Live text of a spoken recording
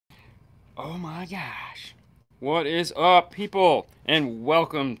Oh my gosh. What is up, people? And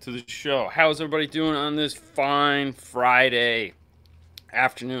welcome to the show. How's everybody doing on this fine Friday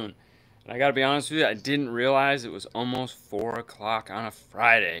afternoon? And I gotta be honest with you, I didn't realize it was almost 4 o'clock on a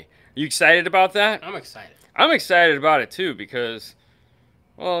Friday. Are you excited about that? I'm excited. I'm excited about it too because,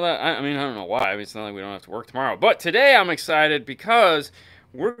 well, I mean, I don't know why. I mean, it's not like we don't have to work tomorrow. But today I'm excited because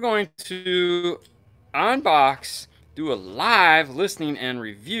we're going to unbox, do a live listening and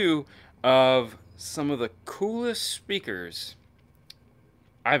review of some of the coolest speakers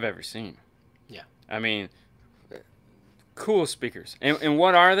I've ever seen. Yeah. I mean, coolest speakers. And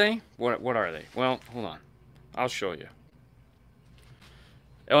what are they? What are they? Well, hold on. I'll show you.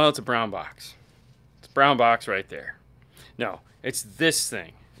 Oh, it's a brown box. It's a brown box right there. No, it's this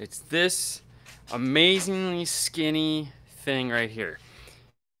thing. It's this amazingly skinny thing right here.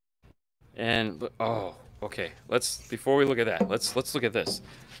 And oh, okay. Before we look at that, let's look at this.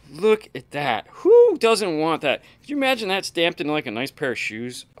 Look at that. Who doesn't want that? Could you imagine that stamped in like a nice pair of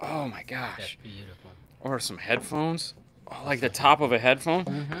shoes? Oh my That's gosh. beautiful. Or some headphones. Oh, like the top of a headphone.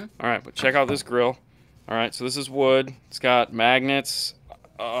 Mm-hmm. All right, but check out this grill. All right, so this is wood. It's got magnets.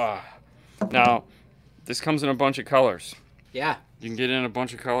 Now, this comes in a bunch of colors. Yeah. You can get in a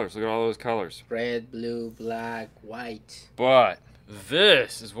bunch of colors. Look at all those colors. Red, blue, black, white. But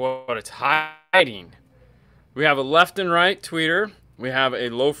this is what it's hiding. We have a left and right tweeter. We have a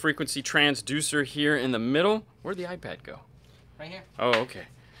low frequency transducer here in the middle. Where'd the iPad go? Right here. Oh, okay.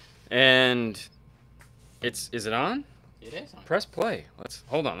 And is it on? It is on. Press play.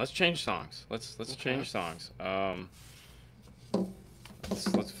 Hold on. Let's change songs. Let's Okay. change songs.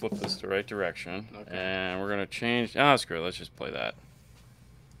 Let's flip this the right direction. Okay. And we're gonna change. Ah, screw it. Let's just play that.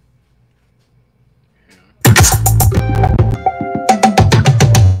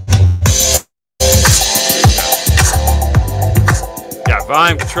 Got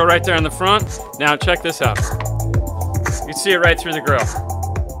volume control right there in the front. Now check this out. You can see it right through the grill.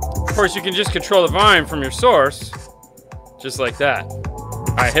 Of course, you can just control the volume from your source, just like that.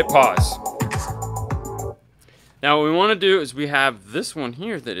 All right, hit pause. Now what we want to do is we have this one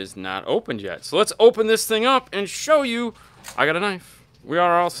here that is not opened yet. So let's open this thing up and show you. I got a knife. We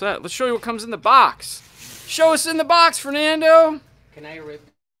are all set. Let's show you what comes in the box. Show us in the box, Fernando. Can I rip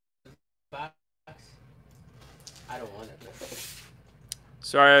the box? I don't want it.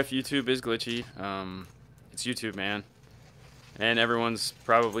 Sorry if YouTube is glitchy. It's YouTube, man. And everyone's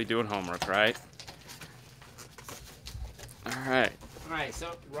probably doing homework, right? All right. All right.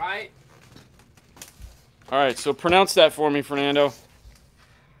 So right. All right, so pronounce that for me, Fernando.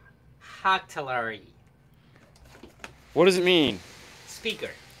 Högtalare. What does it mean?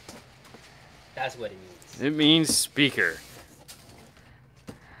 Speaker. That's what it means. It means speaker.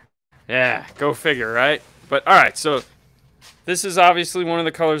 Yeah, go figure, right? But all right, so this is obviously one of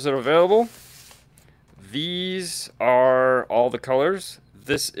the colors that are available. These are all the colors.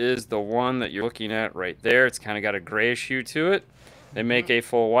 This is the one that you're looking at right there. It's kind of got a grayish hue to it. They make a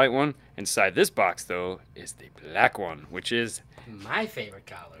full white one. Inside this box, though, is the black one, which is... My favorite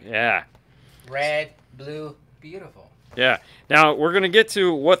color. Yeah. Red, blue, beautiful. Yeah. Now, we're going to get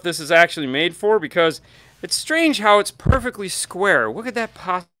to what this is actually made for because it's strange how it's perfectly square. What could that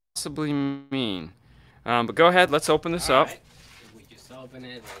possibly mean? But go ahead. Let's open this up. Right. We just open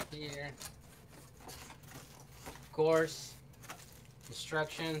it right here. Of course,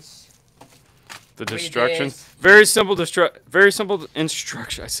 instructions. The Read instructions. this. Very simple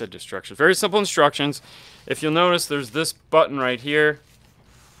instruction. I said instructions. Very simple instructions. If you'll notice, there's this button right here.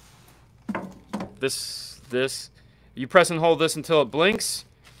 This. You press and hold this until it blinks,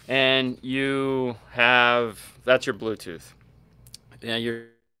 and you have, that's your Bluetooth. Yeah, you're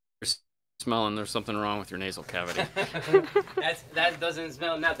smelling there's something wrong with your nasal cavity. That doesn't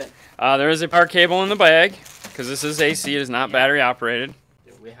smell nothing. There is a power cable in the bag, because this is AC, it is not battery operated.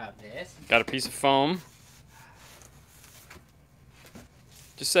 We have this. Got a piece of foam.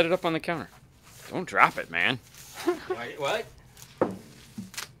 Just set it up on the counter. Don't drop it, man. What? Right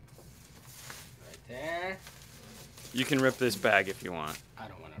there. You can rip this bag if you want. I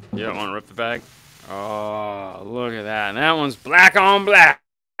don't want to. You don't want to rip the bag? Oh, look at that. And that one's black on black.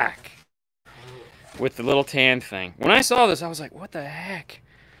 With the little tan thing. When I saw this, I was like, what the heck?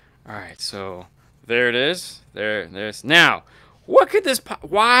 All right, so there it is. There's. Now, what could this...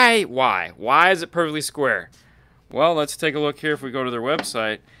 Why is it perfectly square? Well, let's take a look here if we go to their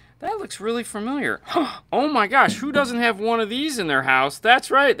website. That looks really familiar. Oh my gosh, who doesn't have one of these in their house?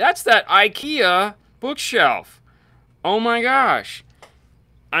 That's right, that's that IKEA bookshelf. Oh my gosh.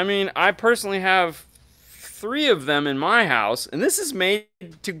 I mean, I personally have 3 of them in my house, and this is made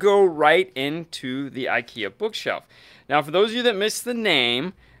to go right into the IKEA bookshelf. Now, for those of you that missed the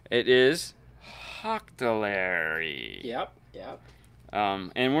name, It is Högtalare. Yep. Yep.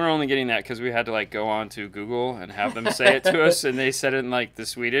 And we're only getting that because we had to like go on to Google and have them say it to us, and they said it in like the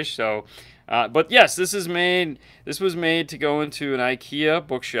Swedish. So, but yes, this is made. This was made to go into an IKEA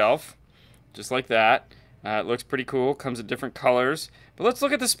bookshelf, just like that. It looks pretty cool. Comes in different colors. But let's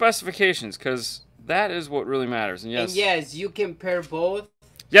look at the specifications because that is what really matters. And yes, you can pair both.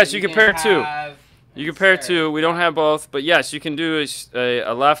 Yes, you can pair two. You can pair Sure. two. We don't have both, but yes, you can do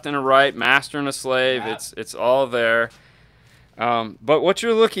a left and a right, master and a slave. Yep. It's all there. But what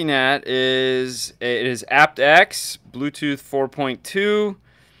you're looking at is it is aptX Bluetooth 4.2.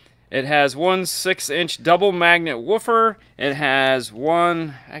 It has one 6-inch double magnet woofer. It has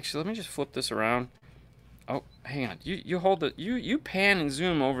one. Actually, let me just flip this around. Oh, hang on. You hold it. You pan and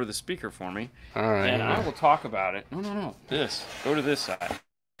zoom over the speaker for me, All right. and I will talk about it. No. This. Go to this side.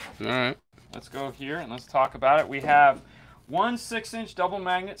 All right. Let's go here and let's talk about it. We have one 6-inch double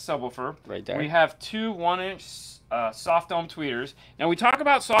magnet subwoofer. Right there. We have two 1-inch soft dome tweeters. Now we talk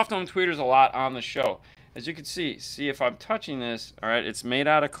about soft dome tweeters a lot on the show. As you can see if I'm touching this, all right, it's made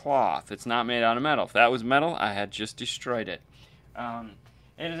out of cloth. It's not made out of metal. If that was metal, I had just destroyed it.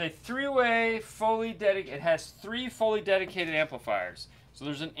 It is a three-way fully dedicated. It has 3 fully dedicated amplifiers. So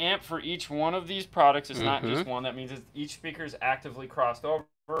there's an amp for each one of these products. It's not just one. That means each speaker is actively crossed over,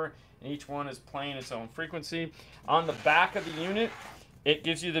 and each one is playing its own frequency. On the back of the unit, it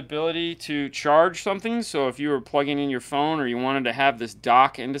gives you the ability to charge something. So if you were plugging in your phone or you wanted to have this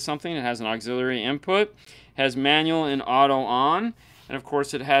dock into something, it has an auxiliary input. It has manual and auto on. And of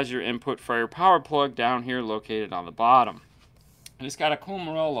course, it has your input for your power plug down here located on the bottom. And it's got a cool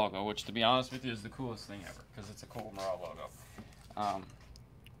Morel logo, which to be honest with you is the coolest thing ever because it's a cool Morel logo. Let's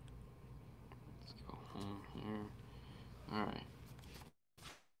go home here. All right.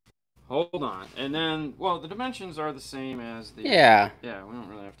 Hold on. And then, well, the dimensions are the same as the... Yeah. Yeah, we don't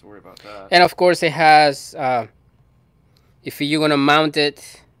really have to worry about that. And of course, it has. If you're gonna mount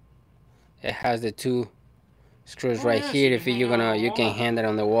it, it has the 2 screws right yeah, so here. you If can you're hang it on gonna, the you can wall. hang it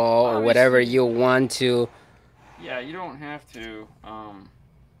on the wall or Obviously. whatever you want to. Yeah, you don't have to.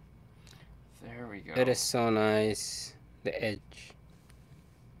 There we go. It is so nice. The edge.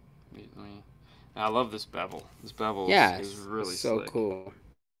 I love this bevel. This bevel is really so slick. cool.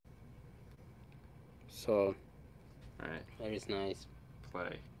 So, All right, that is nice.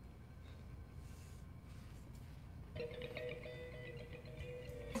 play.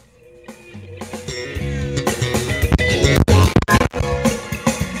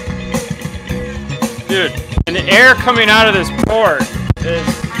 Dude, and the air coming out of this port is...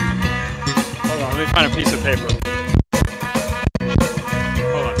 Hold on, let me find a piece of paper.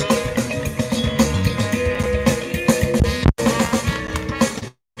 Hold on.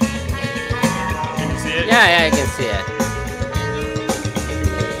 Can you see it? Yeah, I can see it.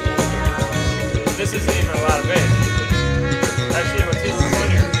 This isn't even a lot of bass. Actually, what's even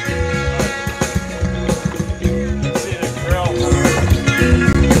funnier? You see the grill.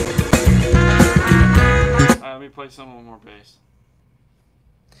 Let me play some more bass.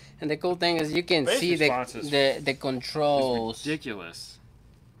 And the cool thing is you can Bass see response is- the controls. It's ridiculous.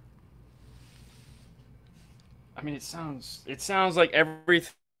 I mean, it sounds like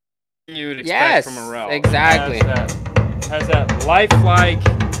everything you would expect from Morel. Exactly. Has that lifelike,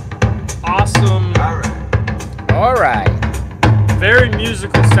 awesome, All right. very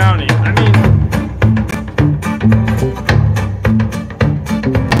musical sounding. I mean,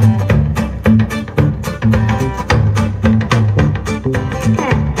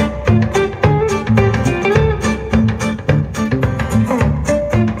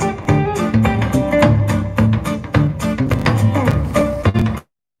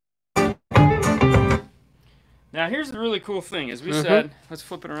 now here's the really cool thing. As we said, let's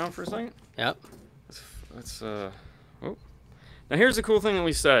flip it around for a second. Yep. Let's oh. Now here's the cool thing that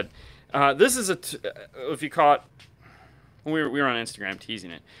we said. This is if you caught, we were on Instagram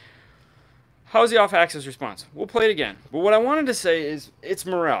teasing it. How's the off-axis response? We'll play it again. But what I wanted to say is it's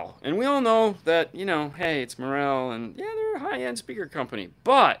Morel, and we all know that hey, it's Morel, and yeah, they're a high-end speaker company.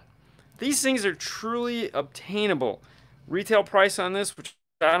 But these things are truly obtainable. Retail price on this, which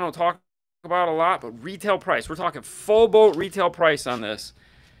I don't talk about a lot, but retail price. We're talking full boat retail price on this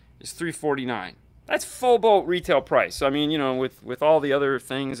is $349. That's full boat retail price. So, I mean, with all the other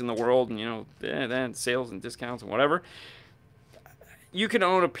things in the world and, then sales and discounts and whatever, you can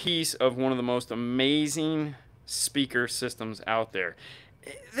own a piece of one of the most amazing speaker systems out there.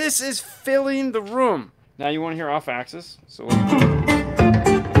 This is filling the room. Now, you want to hear off-axis? So, all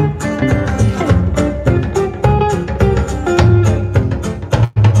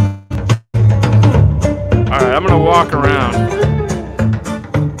right, I'm going to walk around.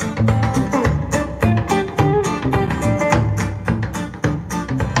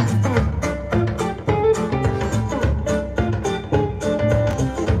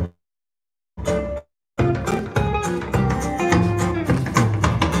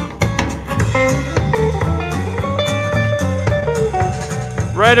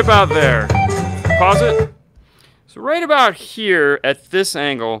 right about there. Pause it. So right about here at this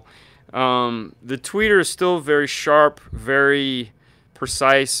angle, the tweeter is still very sharp, very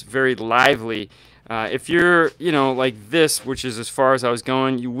precise, very lively. If you're, like this, which is as far as I was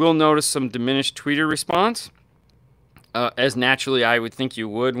going, you will notice some diminished tweeter response, as naturally I would think you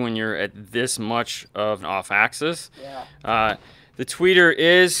would when you're at this much of an off-axis. Yeah. The tweeter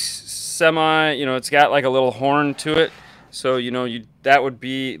is semi, it's got like a little horn to it. So, that would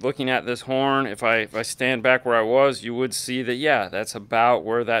be looking at this horn. If I stand back where I was, you would see that, yeah, that's about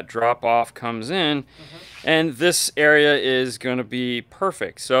where that drop off comes in. And this area is going to be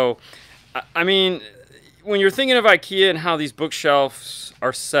perfect. So, I mean, when you're thinking of IKEA and how these bookshelves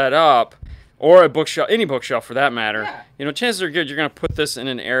are set up, or a bookshelf, any bookshelf for that matter, chances are good you're going to put this in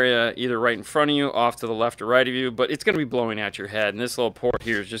an area either right in front of you, off to the left or right of you, but it's going to be blowing at your head, and this little port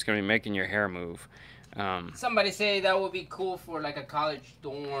here is just going to be making your hair move. Somebody say that would be cool for like a college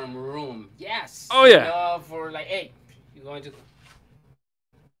dorm room. Yes. Oh yeah. For like, hey, you're going to.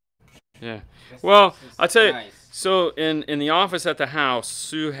 Yeah. Well, I'll tell you. Nice. So in the office at the house,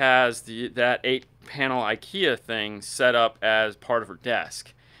 Sue has that 8-panel IKEA thing set up as part of her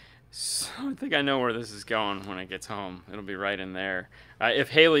desk. So I think I know where this is going when it gets home. It'll be right in there.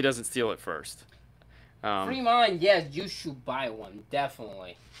 If Haley doesn't steal it first. Free mind, yes, you should buy one,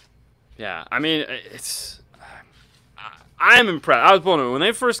 definitely. Yeah, I mean, I'm impressed. I was blown away when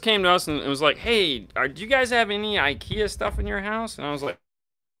they first came to us and it was like, "Hey, do you guys have any IKEA stuff in your house?" And I was like,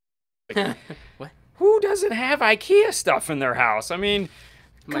 "What? Who doesn't have IKEA stuff in their house?" I mean,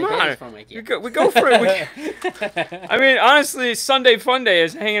 come on, from IKEA. we go for it. I mean, honestly, Sunday Fun Day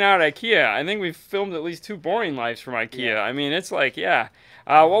is hanging out at IKEA. I think we've filmed at least 2 boring lives from IKEA. Yeah. I mean, it's like, yeah.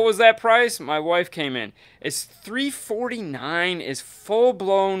 What was that price? My wife came in. It's $349 is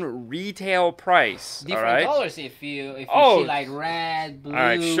full-blown retail price. Different colors if you see like red, blue. All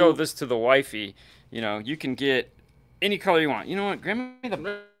right, show this to the wifey. You can get any color you want. You know what? Grab me the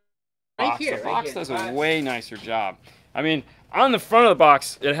box. Here, the box does a box. way nicer job. I mean, on the front of the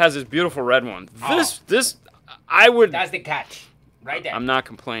box, it has this beautiful red one. This, I would. That's the catch, right there. I'm not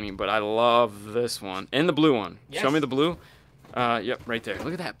complaining, but I love this one and the blue one. Yes. Show me the blue. Yep, right there.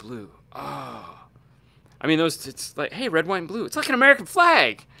 Look at that blue. Oh. I mean, it's like, hey, red, white, and blue. It's like an American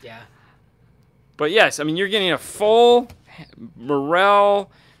flag. Yeah. But yes, I mean, you're getting a full Morel.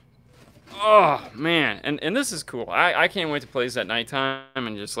 Oh, man. And this is cool. I can't wait to play this at nighttime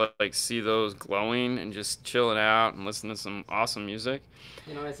and just like see those glowing and just chilling out and listen to some awesome music.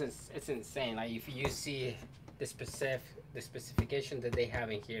 It's insane. Like, if you see the specification that they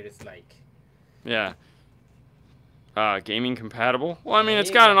have in here, it's like... Yeah. Gaming compatible. Well, I mean, it's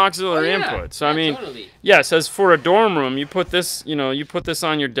got an auxiliary input. So, I mean, totally. Yes, as for a dorm room, you put this, you put this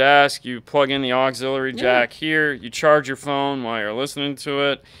on your desk, you plug in the auxiliary jack here, you charge your phone while you're listening to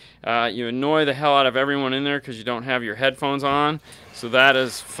it. You annoy the hell out of everyone in there because you don't have your headphones on. So that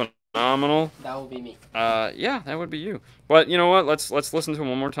is phenomenal. That would be me. Yeah, that would be you. But you know what? Let's listen to it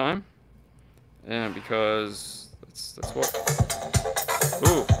one more time. Yeah, because that's what.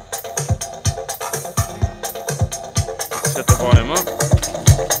 Ooh. Set the volume up.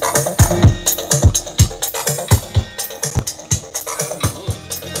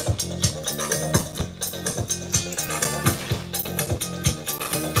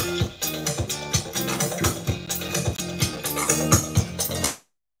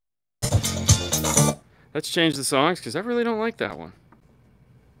 Let's change the songs because I really don't like that one.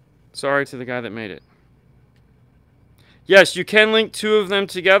 Sorry to the guy that made it. Yes, you can link 2 of them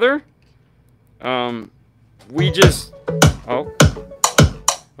together. We just... Oh,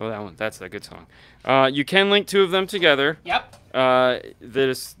 that one. That's a good song. You can link 2 of them together. Yep. That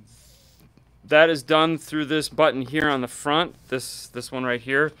is done through this button here on the front. This one right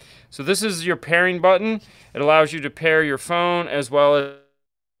here. So this is your pairing button. It allows you to pair your phone as well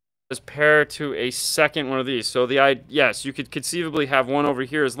as pair to a second one of these. So yes, you could conceivably have one over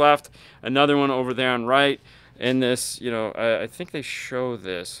here as left, another one over there on right. And this, I think they show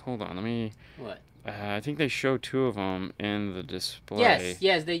this. Hold on, let me. What? I think they show 2 of them in the display.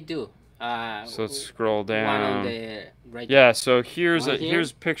 Yes, they do. So let's scroll down. One on the right. Yeah, so here's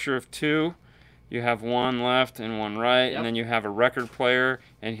here's a picture of 2. You have one left and one right, and then you have a record player,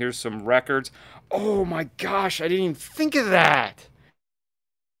 and here's some records. Oh my gosh, I didn't even think of that.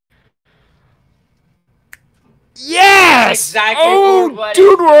 Yes! Exactly. Oh,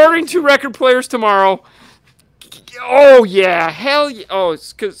 dude, we're ordering 2 record players tomorrow. Oh yeah, hell yeah. Oh,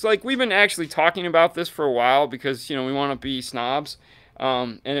 it's because like we've been actually talking about this for a while because we want to be snobs,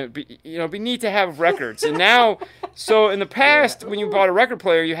 and it'd be be neat to have records. And now So in the past, when you bought a record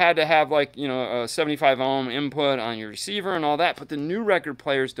player, you had to have like, you know, a 75 ohm input on your receiver and all that. But the new record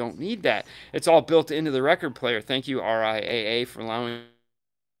players don't need that. It's all built into the record player. Thank you, RIAA, for allowing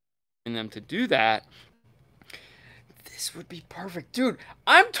them to do that. This would be perfect, dude.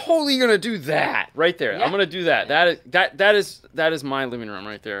 I'm totally gonna do that right there. Yeah. I'm gonna do that. That is my living room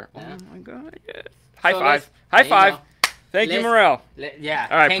right there. Yeah. Oh my god! Yeah. High So five! let's- High there you five! go. Thank you, Let's- Morel. Yeah.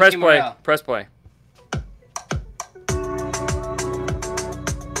 All right, thank press you, play. Morel. Press play.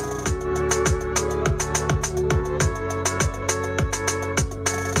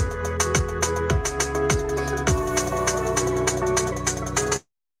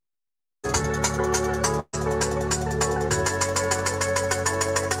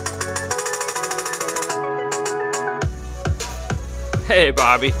 Hey,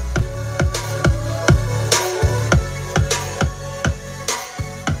 Bobby.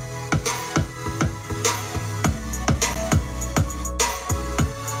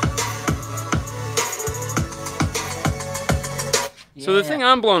 So the thing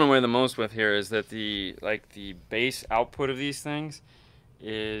I'm blown away the most with here is that the bass output of these things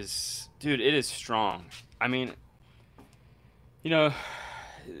is, dude, it is strong. I mean, you know,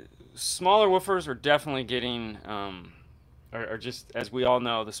 smaller woofers are definitely getting, are just, as we all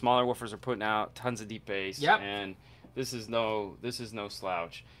know, the smaller woofers are putting out tons of deep bass. Yep. And this is no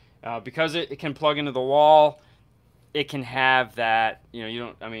slouch, because it can plug into the wall. It can have that, you know, you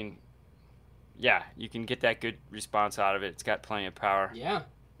don't, I mean, yeah, you can get that good response out of it. It's got plenty of power. Yeah,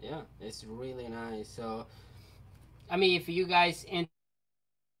 it's really nice. So, I mean, if you guys interested,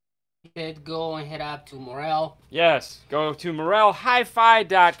 go and head up to Morel. Yes, go to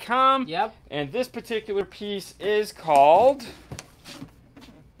morelhifi.com. Yep. And this particular piece is called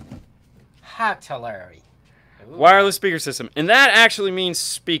Högtalare. wireless speaker system. And that actually means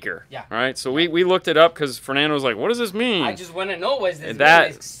speaker. Yeah. All right, so we looked it up because Fernando was like, what does this mean? I just want to know what this That-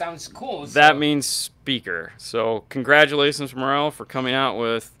 means. It sounds cool. That so- means speaker. So congratulations, Morel, for coming out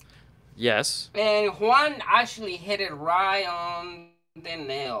with yes. And Juan actually hit it right on the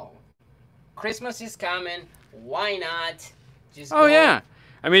nail. Christmas is coming. Why not? Just Oh, go. yeah.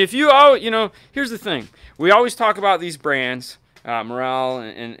 I mean, if you, oh, you know, here's the thing. We always talk about these brands, Morel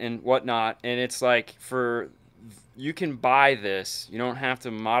and whatnot, and it's like you can buy this. You don't have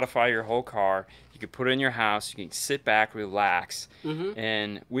to modify your whole car. You can put it in your house. You can sit back, relax. Mm-hmm.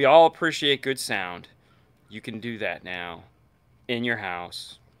 And we all appreciate good sound. You can do that now in your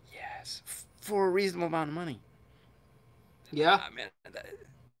house. Yes. For a reasonable amount of money. Yeah. I mean,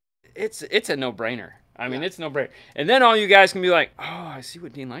 it's a no-brainer. I mean, Yeah. it's no-brainer. And then all you guys can be like, oh, I see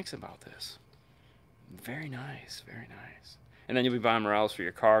what Dean likes about this. Very nice. Very nice. And then you'll be buying Morels for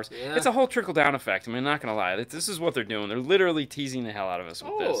your cars. Yeah. It's a whole trickle-down effect. I mean, I'm not going to lie. This is what they're doing. They're literally teasing the hell out of us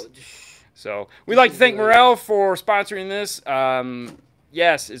with this. So we'd like to thank Morel for sponsoring this.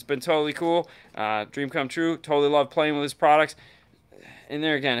 Yes, it's been totally cool. Dream come true. Totally love playing with his products. And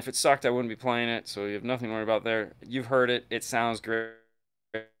there again, if it sucked, I wouldn't be playing it. So you have nothing to worry about there. You've heard it. It sounds great.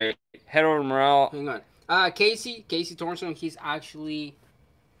 Head over to Morel. Hang on. Casey Thornton, he's actually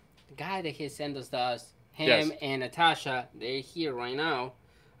the guy that he sent us. Him Yes. and Natasha, they're here right now.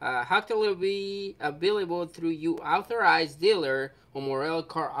 Högtalare will be available through your authorized dealer or Morel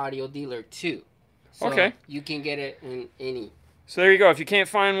Car Audio Dealer too. So Okay. you can get it in any. So there you go. If you can't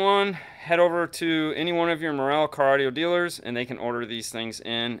find one, head over to any one of your Morel Car Audio dealers, and they can order these things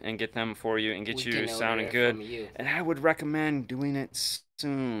in and get them for you and get We you can order sounding it good. from you. And I would recommend doing it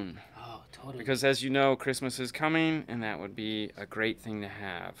soon. Oh, totally. Because as you know, Christmas is coming, and that would be a great thing to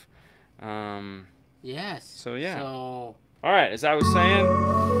have. Yes. So, yeah. So All right, as I was saying,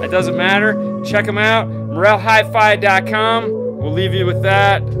 it doesn't matter. Check them out, morelhifi.com. We'll leave you with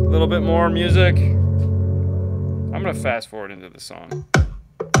that. A little bit more music. I'm going to fast forward into the song.